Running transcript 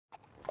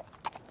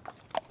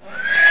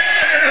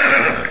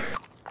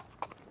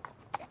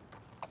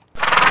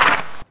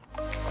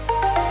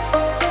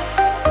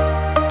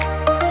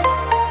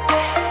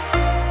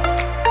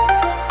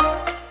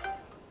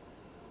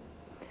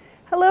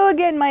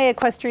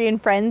equestrian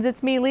friends,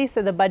 it's me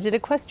Lisa, the Budget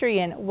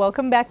Equestrian.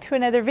 Welcome back to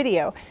another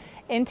video.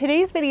 And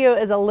today's video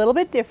is a little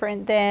bit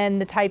different than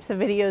the types of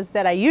videos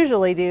that I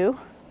usually do,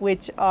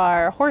 which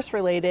are horse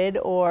related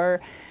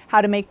or how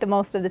to make the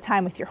most of the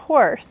time with your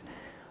horse.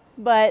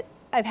 But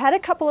I've had a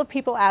couple of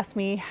people ask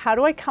me, how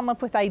do I come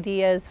up with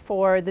ideas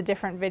for the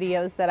different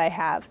videos that I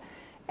have?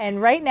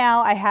 And right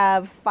now I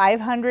have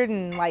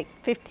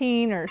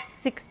 515 or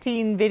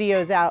 16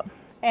 videos out,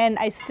 and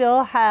I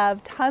still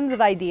have tons of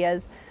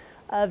ideas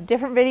of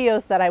different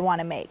videos that I want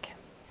to make.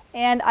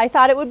 And I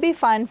thought it would be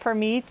fun for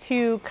me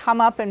to come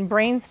up and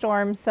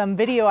brainstorm some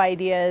video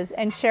ideas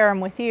and share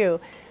them with you,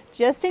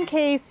 just in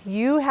case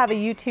you have a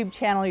YouTube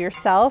channel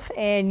yourself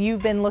and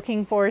you've been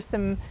looking for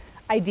some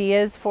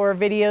ideas for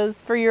videos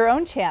for your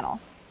own channel.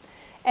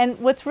 And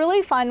what's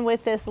really fun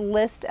with this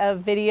list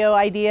of video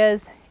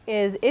ideas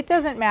is it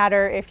doesn't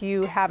matter if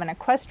you have an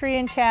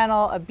equestrian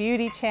channel, a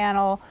beauty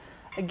channel,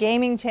 a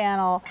gaming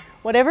channel,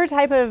 whatever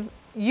type of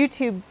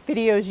YouTube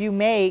videos you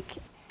make,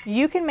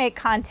 you can make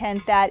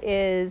content that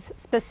is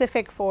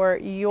specific for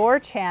your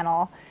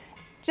channel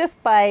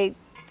just by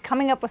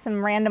coming up with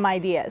some random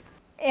ideas.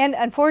 And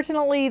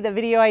unfortunately, the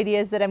video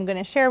ideas that I'm going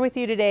to share with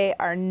you today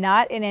are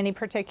not in any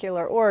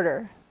particular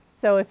order.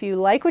 So if you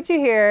like what you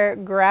hear,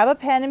 grab a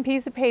pen and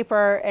piece of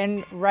paper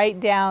and write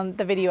down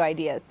the video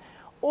ideas.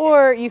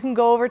 Or you can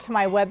go over to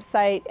my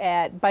website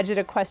at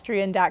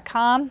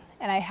budgetequestrian.com,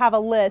 and I have a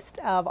list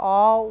of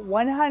all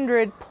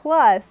 100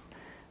 plus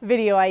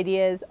video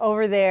ideas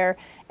over there,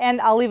 and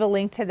I'll leave a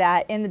link to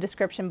that in the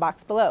description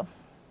box below.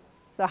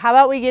 So how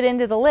about we get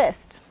into the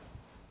list?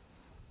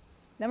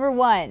 Number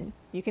 1,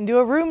 you can do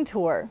a room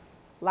tour.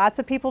 Lots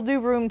of people do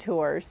room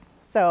tours,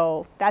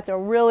 so that's a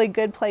really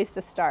good place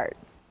to start.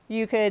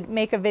 You could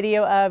make a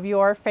video of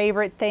your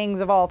favorite things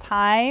of all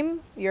time,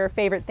 your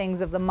favorite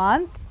things of the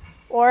month,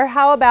 or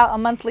how about a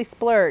monthly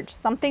splurge,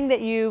 something that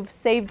you've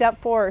saved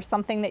up for or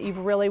something that you've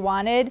really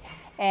wanted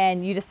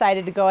and you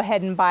decided to go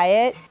ahead and buy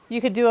it.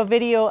 You could do a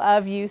video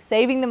of you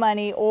saving the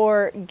money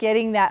or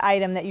getting that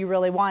item that you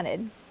really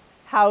wanted.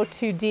 How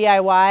to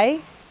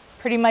DIY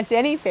pretty much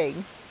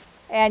anything.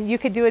 And you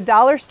could do a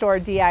dollar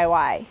store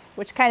DIY,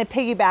 which kind of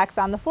piggybacks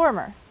on the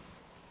former.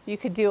 You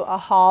could do a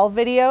haul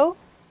video.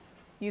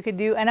 You could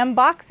do an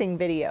unboxing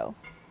video.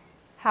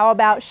 How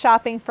about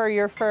shopping for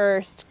your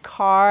first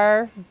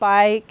car,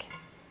 bike,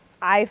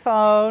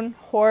 iPhone,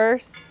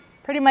 horse,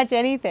 pretty much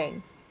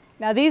anything.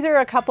 Now these are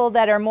a couple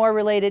that are more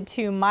related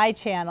to my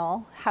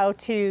channel, how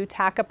to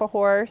tack up a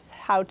horse,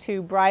 how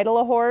to bridle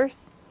a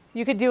horse.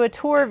 You could do a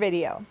tour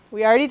video.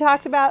 We already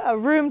talked about a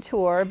room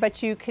tour,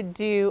 but you could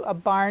do a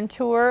barn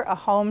tour, a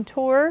home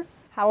tour.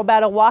 How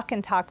about a walk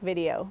and talk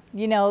video?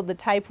 You know, the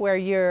type where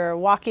you're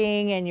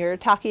walking and you're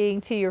talking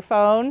to your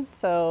phone.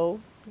 So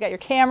you got your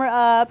camera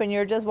up and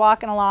you're just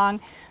walking along.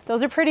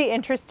 Those are pretty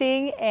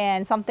interesting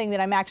and something that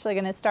I'm actually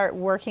going to start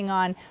working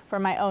on for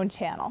my own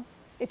channel.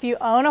 If you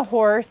own a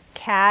horse,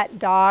 cat,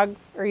 dog,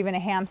 or even a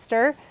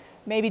hamster,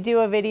 maybe do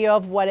a video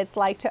of what it's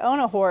like to own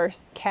a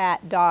horse,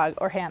 cat, dog,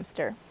 or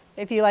hamster.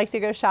 If you like to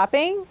go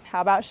shopping, how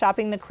about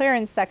shopping the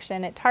clearance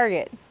section at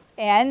Target?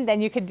 And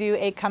then you could do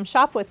a come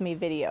shop with me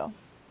video.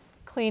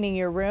 Cleaning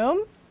your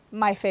room,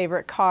 my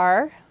favorite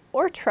car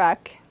or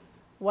truck,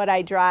 what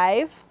I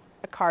drive,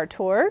 a car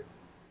tour,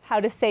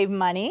 how to save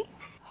money,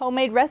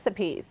 homemade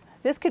recipes.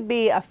 This could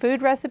be a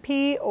food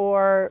recipe,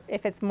 or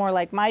if it's more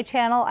like my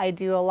channel, I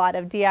do a lot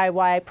of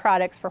DIY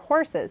products for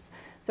horses.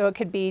 So it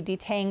could be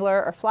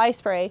detangler or fly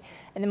spray.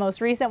 And the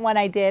most recent one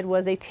I did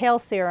was a tail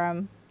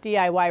serum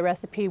DIY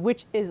recipe,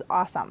 which is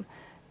awesome.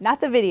 Not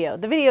the video.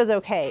 The video's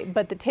okay,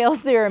 but the tail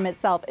serum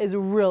itself is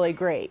really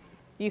great.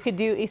 You could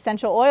do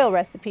essential oil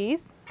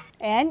recipes,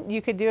 and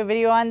you could do a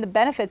video on the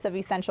benefits of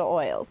essential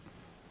oils.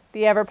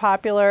 The ever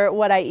popular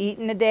what I eat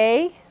in a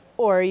day,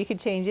 or you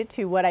could change it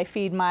to what I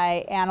feed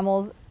my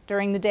animals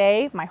during the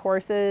day, my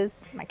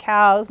horses, my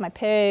cows, my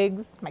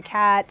pigs, my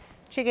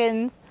cats,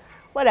 chickens,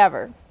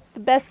 whatever. The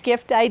best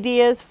gift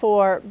ideas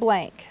for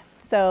blank.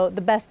 So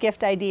the best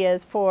gift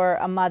ideas for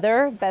a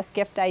mother, best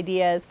gift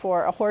ideas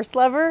for a horse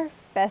lover,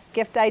 best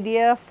gift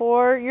idea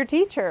for your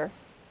teacher.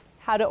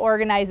 How to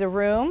organize a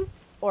room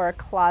or a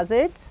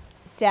closet,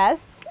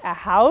 desk, a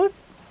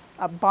house,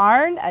 a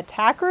barn, a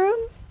tack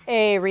room,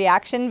 a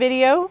reaction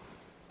video.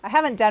 I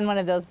haven't done one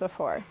of those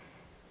before.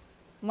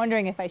 I'm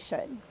wondering if I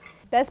should.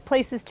 Best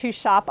places to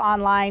shop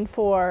online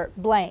for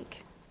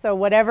blank. So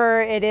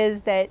whatever it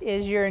is that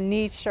is your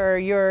niche or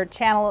your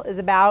channel is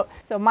about.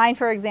 So mine,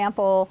 for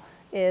example,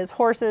 is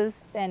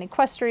horses and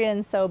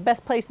equestrian. So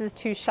best places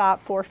to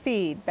shop for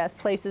feed, best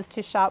places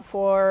to shop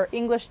for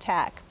English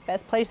tack,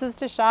 best places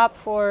to shop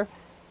for,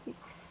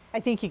 I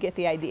think you get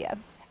the idea.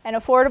 An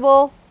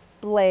affordable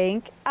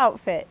blank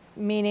outfit,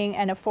 meaning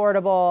an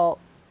affordable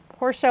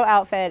horse show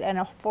outfit, an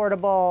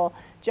affordable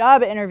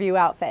job interview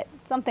outfit,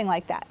 something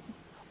like that.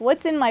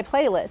 What's in my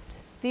playlist?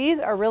 These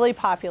are really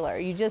popular.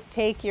 You just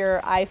take your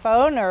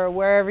iPhone or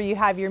wherever you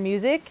have your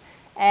music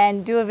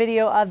and do a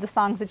video of the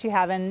songs that you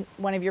have in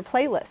one of your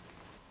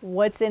playlists.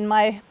 What's in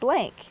my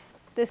blank?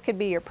 This could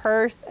be your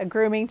purse, a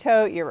grooming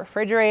tote, your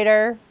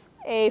refrigerator,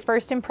 A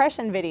first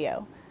impression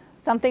video.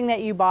 Something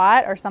that you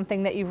bought or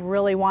something that you've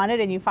really wanted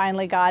and you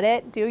finally got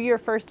it. Do your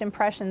first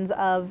impressions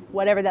of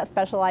whatever that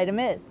special item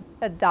is.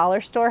 A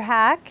dollar store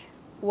hack,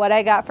 what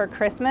I got for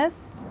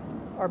Christmas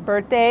or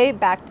birthday,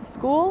 back to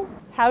school,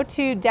 how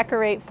to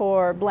decorate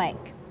for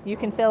blank. You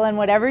can fill in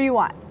whatever you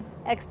want.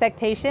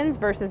 Expectations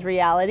versus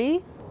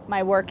reality,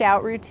 my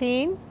workout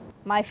routine,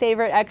 my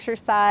favorite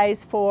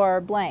exercise for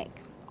blank.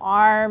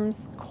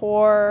 Arms,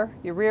 core,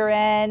 your rear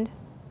end,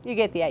 you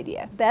get the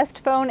idea. Best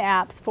phone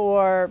apps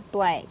for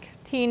blank.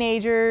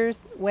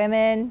 Teenagers,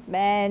 women,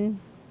 men,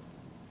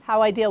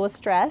 how I deal with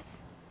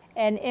stress.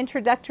 An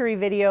introductory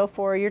video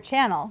for your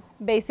channel.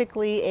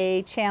 Basically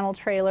a channel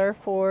trailer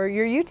for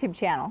your YouTube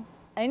channel.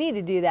 I need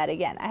to do that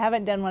again. I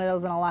haven't done one of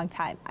those in a long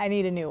time. I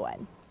need a new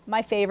one.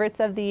 My favorites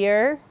of the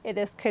year.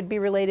 This could be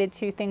related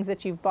to things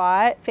that you've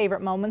bought.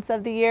 Favorite moments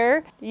of the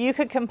year. You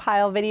could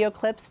compile video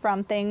clips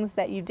from things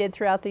that you did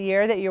throughout the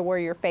year that were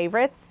your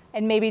favorites,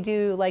 and maybe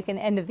do like an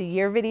end of the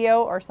year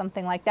video or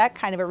something like that,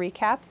 kind of a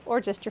recap, or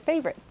just your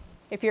favorites.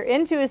 If you're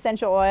into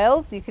essential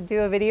oils, you could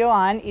do a video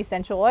on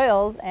essential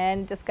oils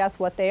and discuss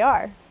what they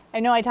are.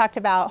 I know I talked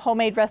about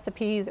homemade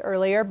recipes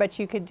earlier, but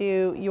you could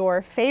do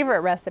your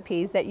favorite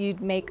recipes that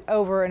you'd make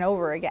over and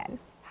over again.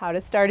 How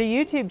to start a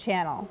YouTube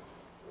channel.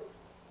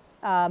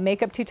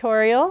 Makeup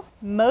tutorial.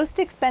 Most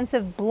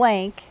expensive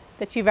blank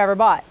that you've ever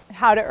bought.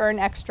 How to earn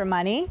extra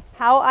money.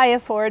 How I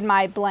afford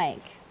my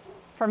blank.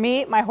 For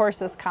me, my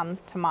horses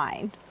comes to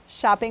mind.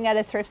 Shopping at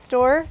a thrift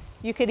store.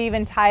 You could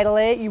even title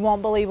it, "You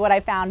Won't Believe What I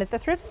Found at the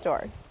Thrift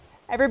Store."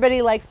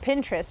 Everybody likes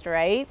Pinterest,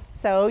 right?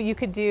 So you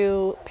could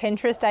do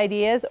Pinterest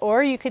ideas,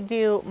 or you could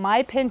do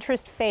my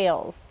Pinterest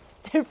fails.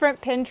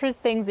 Different Pinterest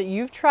things that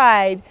you've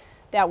tried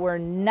that were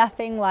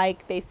nothing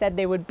like they said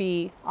they would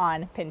be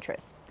on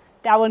Pinterest.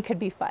 That one could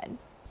be fun.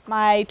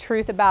 My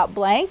truth about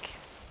blank,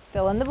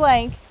 fill in the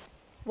blank.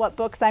 What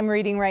books I'm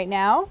reading right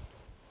now.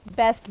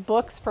 Best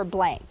books for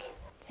blank.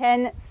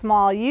 10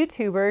 small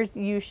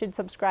YouTubers you should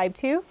subscribe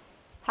to.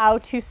 How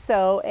to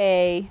sew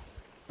a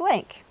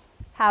blank.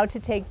 How to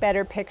take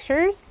better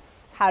pictures.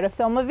 How to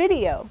film a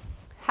video.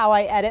 How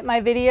I edit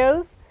my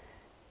videos.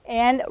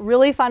 And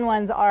really fun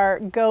ones are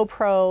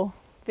GoPro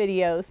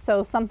videos.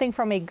 So something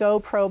from a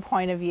GoPro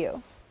point of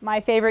view. My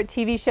favorite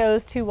TV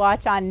shows to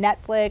watch on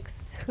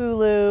Netflix,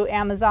 Hulu,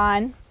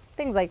 Amazon,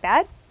 things like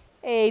that.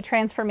 A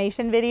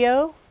transformation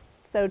video.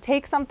 So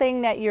take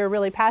something that you're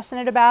really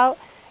passionate about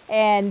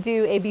and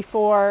do a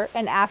before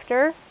and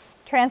after.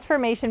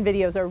 Transformation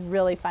videos are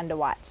really fun to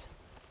watch.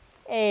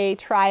 A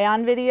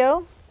try-on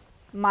video.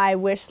 My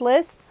wish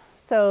list.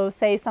 So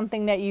say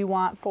something that you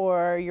want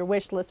for your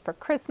wish list for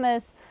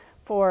Christmas,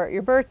 for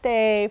your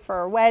birthday,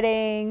 for a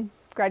wedding,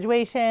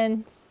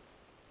 graduation,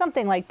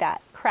 something like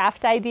that.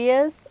 Craft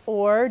ideas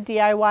or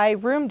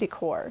DIY room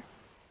decor.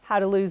 How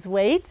to lose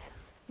weight.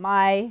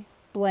 My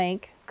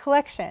blank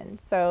collection.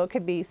 So it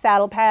could be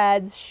saddle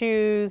pads,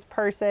 shoes,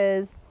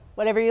 purses,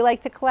 whatever you like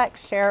to collect,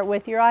 share it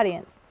with your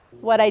audience.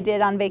 What I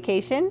did on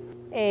vacation,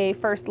 a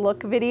first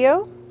look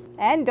video,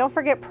 and don't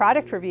forget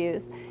product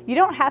reviews. You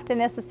don't have to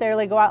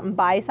necessarily go out and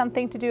buy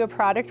something to do a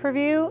product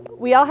review.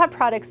 We all have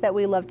products that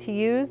we love to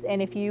use,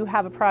 and if you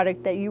have a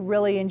product that you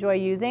really enjoy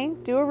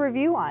using, do a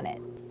review on it.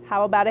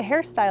 How about a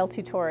hairstyle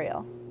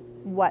tutorial?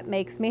 What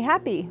makes me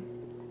happy?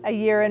 A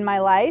year in my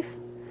life.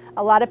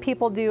 A lot of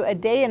people do a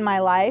day in my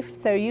life,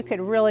 so you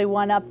could really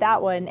one-up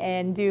that one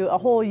and do a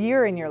whole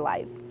year in your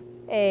life.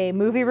 A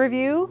movie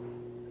review,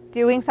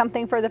 doing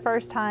something for the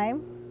first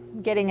time,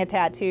 getting a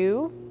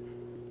tattoo,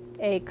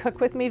 a cook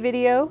with me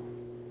video,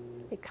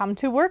 a come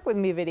to work with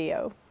me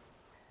video,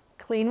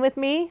 clean with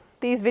me.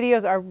 These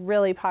videos are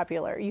really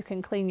popular. You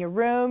can clean your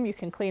room, you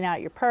can clean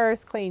out your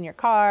purse, clean your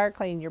car,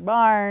 clean your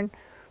barn,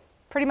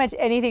 pretty much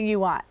anything you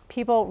want.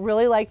 People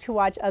really like to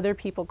watch other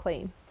people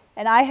clean.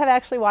 And I have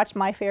actually watched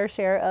my fair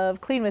share of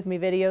clean with me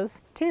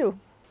videos too.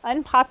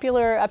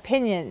 Unpopular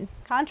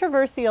opinions.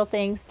 Controversial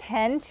things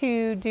tend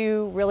to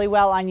do really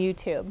well on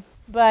YouTube.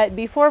 But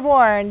be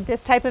forewarned,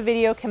 this type of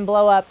video can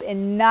blow up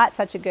in not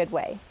such a good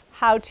way.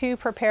 How to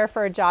prepare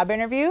for a job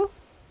interview.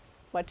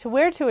 What to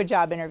wear to a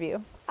job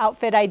interview.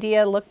 Outfit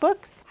idea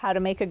lookbooks. How to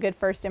make a good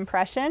first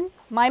impression.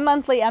 My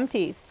monthly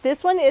empties.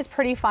 This one is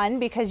pretty fun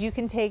because you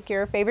can take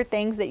your favorite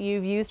things that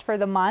you've used for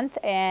the month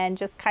and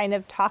just kind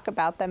of talk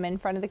about them in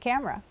front of the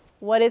camera.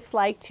 What it's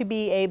like to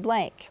be a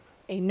blank.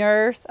 A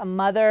nurse, a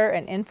mother,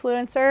 an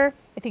influencer.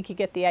 I think you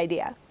get the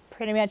idea.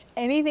 Pretty much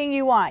anything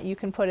you want you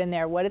can put in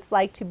there. What it's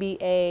like to be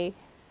a,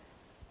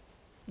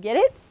 get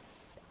it?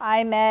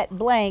 I met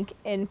blank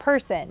in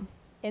person.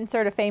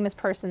 Insert a famous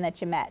person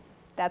that you met.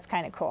 That's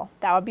kind of cool.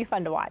 That would be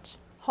fun to watch.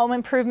 Home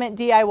improvement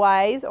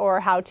DIYs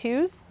or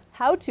how-tos.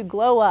 How to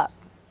glow up.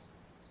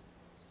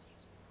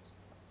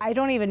 I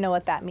don't even know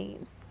what that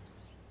means.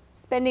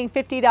 Spending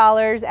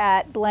 $50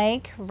 at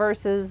blank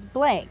versus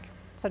blank.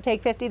 So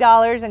take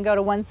 $50 and go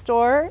to one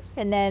store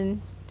and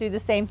then do the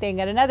same thing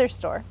at another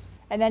store.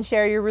 And then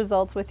share your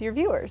results with your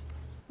viewers.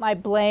 My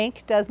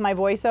blank does my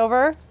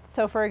voiceover.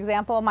 So for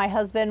example, my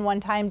husband one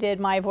time did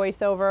my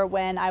voiceover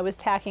when I was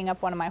tacking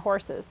up one of my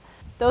horses.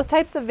 Those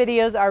types of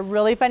videos are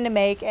really fun to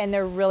make, and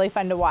they're really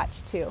fun to watch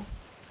too.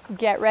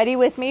 Get ready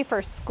with me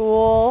for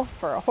school,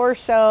 for a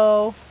horse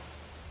show,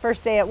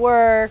 first day at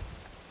work,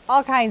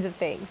 all kinds of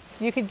things.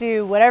 You could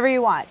do whatever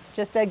you want,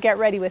 just a get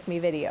ready with me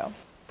video.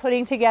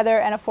 Putting together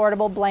an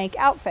affordable blank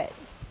outfit.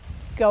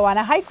 Go on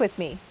a hike with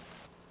me.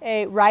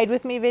 A ride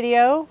with me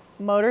video,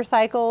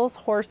 motorcycles,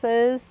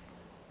 horses,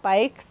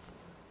 bikes.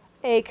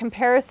 A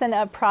comparison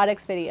of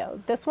products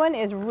video. This one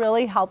is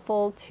really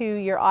helpful to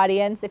your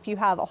audience if you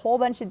have a whole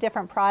bunch of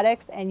different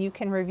products and you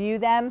can review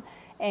them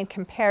and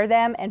compare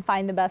them and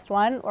find the best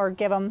one or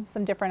give them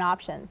some different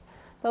options.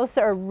 Those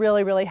are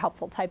really, really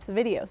helpful types of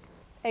videos.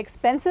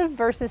 Expensive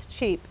versus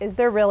cheap. Is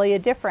there really a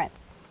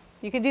difference?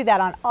 You can do that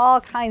on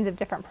all kinds of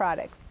different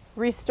products.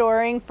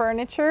 Restoring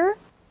furniture.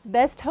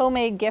 Best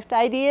homemade gift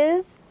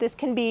ideas. This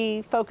can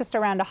be focused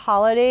around a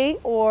holiday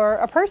or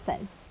a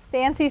person.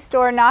 Fancy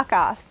store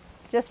knockoffs.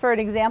 Just for an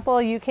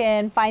example, you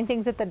can find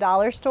things at the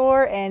dollar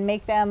store and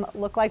make them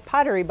look like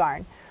Pottery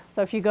Barn.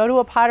 So if you go to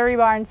a Pottery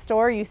Barn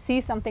store, you see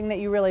something that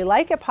you really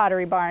like at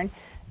Pottery Barn,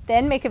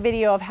 then make a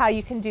video of how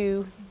you can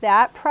do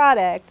that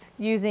product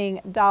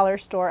using dollar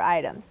store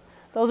items.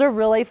 Those are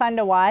really fun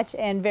to watch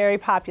and very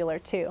popular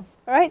too.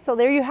 All right, so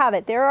there you have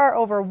it. There are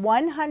over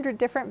 100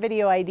 different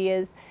video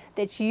ideas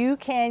that you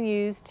can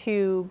use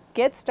to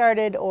get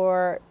started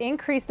or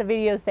increase the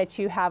videos that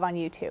you have on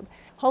YouTube.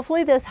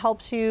 Hopefully this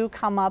helps you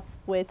come up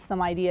with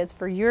some ideas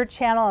for your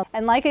channel.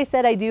 And like I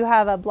said, I do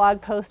have a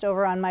blog post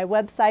over on my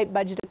website,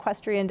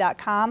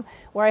 budgetequestrian.com,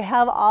 where I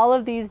have all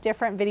of these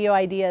different video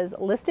ideas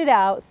listed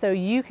out, so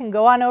you can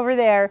go on over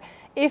there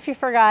if you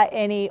forgot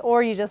any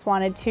or you just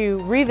wanted to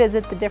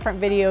revisit the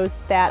different videos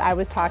that I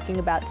was talking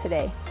about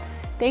today.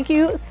 Thank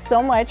you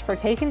so much for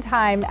taking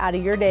time out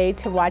of your day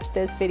to watch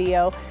this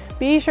video.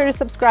 Be sure to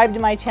subscribe to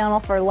my channel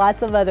for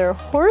lots of other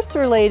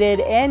horse-related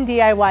and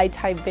DIY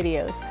type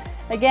videos.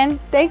 Again,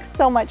 thanks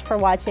so much for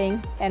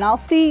watching, and I'll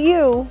see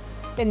you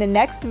in the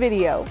next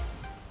video.